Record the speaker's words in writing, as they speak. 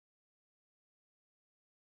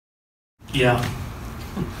Yeah,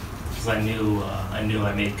 because I knew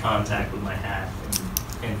I made contact with my hat,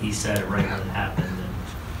 and he said it right when it happened. And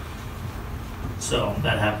so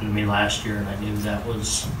that happened to me last year, and I knew that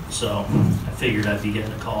was, so I figured I'd be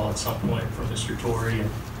getting a call at some point from Mr. Torrey, and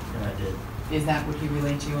I did. Is that what he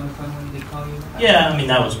relayed to you on the phone when he did call you? Yeah, I mean,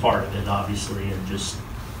 that was part of it, obviously, and just,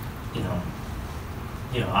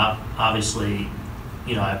 obviously,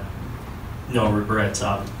 I have no regrets.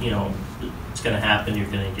 It's going to happen.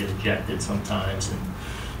 You're going to get ejected sometimes, and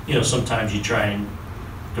sometimes you try and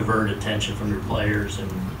divert attention from your players,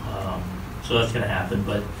 and so that's going to happen.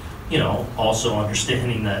 But also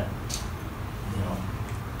understanding that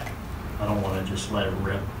I don't want to just let it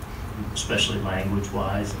rip, especially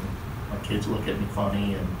language-wise, and my kids look at me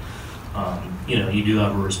funny, and you do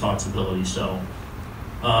have a responsibility. So,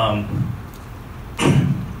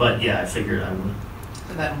 but yeah, I figured I would.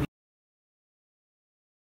 So that would be